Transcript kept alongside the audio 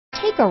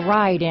Take a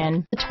ride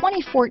in the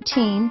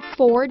 2014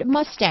 Ford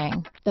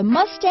Mustang. The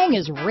Mustang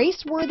is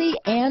race-worthy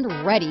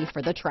and ready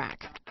for the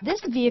track.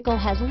 This vehicle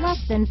has less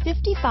than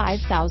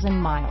 55,000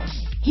 miles.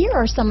 Here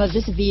are some of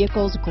this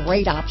vehicle's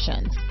great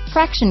options: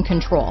 traction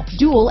control,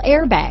 dual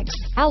airbags,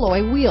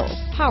 alloy wheels,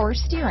 power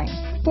steering,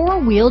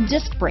 four-wheel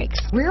disc brakes,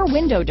 rear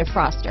window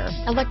defroster,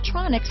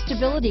 electronic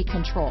stability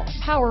control,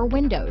 power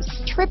windows,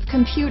 trip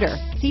computer,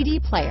 CD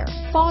player,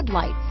 fog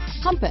lights,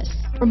 compass,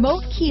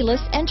 remote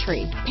keyless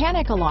entry,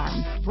 panic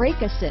alarm,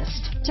 brake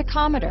assist,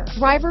 tachometer,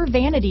 driver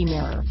vanity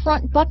mirror,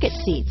 front bucket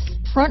seats,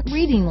 front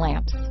reading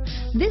lamps.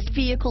 This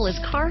vehicle is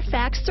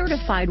Carfax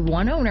certified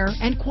one owner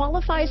and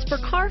qualifies for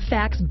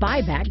Carfax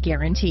buyback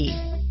guarantee.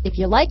 If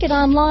you like it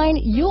online,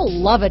 you'll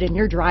love it in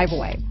your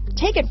driveway.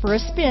 Take it for a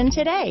spin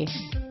today.